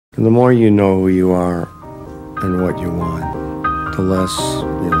The more you know who you are and what you want, the less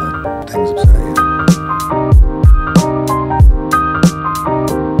you let things upset you.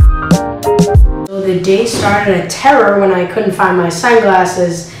 So the day started a terror when I couldn't find my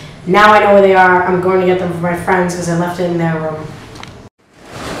sunglasses. Now I know where they are. I'm going to get them for my friends because I left it in their room.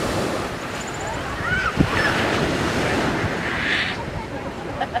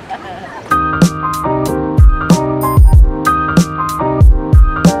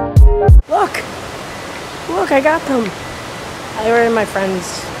 Look, I got them. They were in my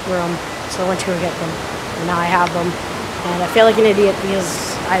friend's room, so I went to go get them. And now I have them. And I feel like an idiot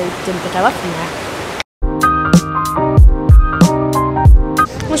because I didn't think I left them there.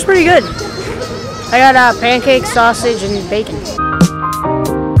 It was pretty good. I got pancakes, sausage, and bacon.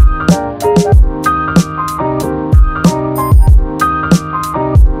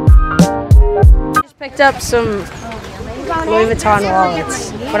 Just picked up some Louis Vuitton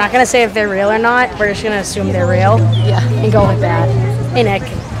wallets. We're not going to say if they're real or not. We're just going to assume they're real. Yeah. And go with that. Hey, Nick.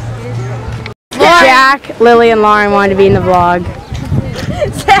 Jack, Lily, and Lauren wanted to be in the vlog.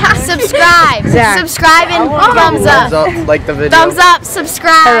 Subscribe. Zach. Subscribe and thumbs up. Thumbs up, like the video. Thumbs up,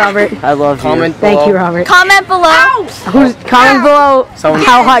 subscribe. Hi, Robert. I love you. Comment below. Thank you, Robert. Comment below. Comment below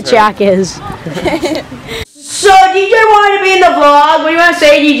how hot Jack is. So, DJ wanted to be in the vlog. What do you want to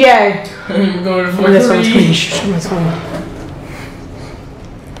say, DJ? I'm going for Someone's coming.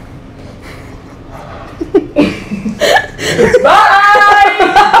 Bye!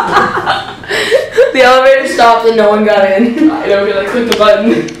 The elevator stopped and no one got in. I don't feel like click the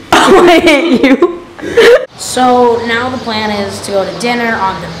button. I hate you. So now the plan is to go to dinner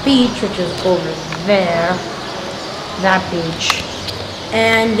on the beach, which is over there. That beach.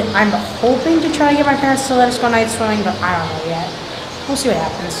 And I'm hoping to try to get my parents to let us go night swimming, but I don't know yet. We'll see what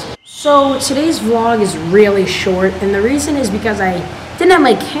happens. So today's vlog is really short, and the reason is because I didn't have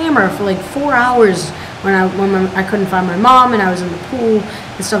my camera for like 4 hours when I couldn't find my mom and I was in the pool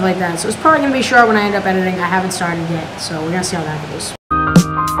and stuff like that. So it's probably gonna be short when I end up editing. I haven't started yet, so we're gonna see how that goes.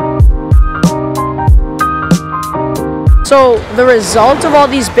 So the result of all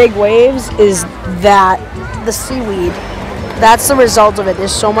these big waves is that the seaweed, that's the result of it.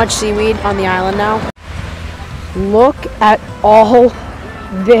 There's so much seaweed on the island now. Look at all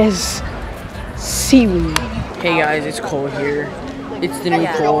this seaweed. Hey guys, it's Cole here. It's the new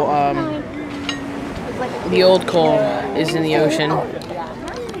Cole. The old Cole is in the ocean.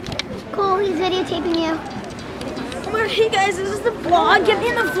 Cool, he's videotaping you. Oh my, hey guys, this is the vlog. Get me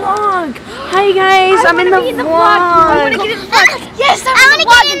in the vlog. Hi guys, I'm in the vlog. I want to get in the vlog. Yes, I want to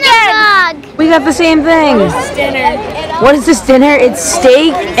get in the vlog. We got the same thing. What is this dinner? What is this dinner? It's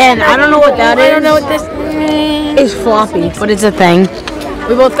steak, and I don't know what that is. I don't know what this is. Floppy, but it's a thing.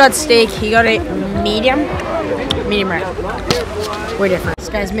 We both got steak. He got it medium rare. We're different. This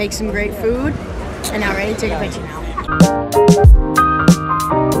guy's make some great food, and now ready to take a picture now.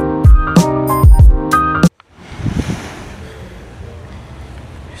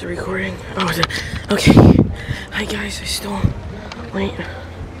 Is it recording? Oh, is it? Okay. Hi guys, wait.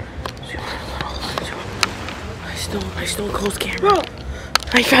 I stole Cole's camera.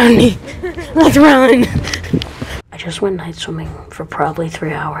 I found me. Let's run. I just went night swimming for probably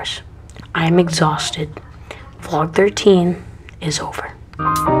 3 hours. I am exhausted. Vlog 13 is over.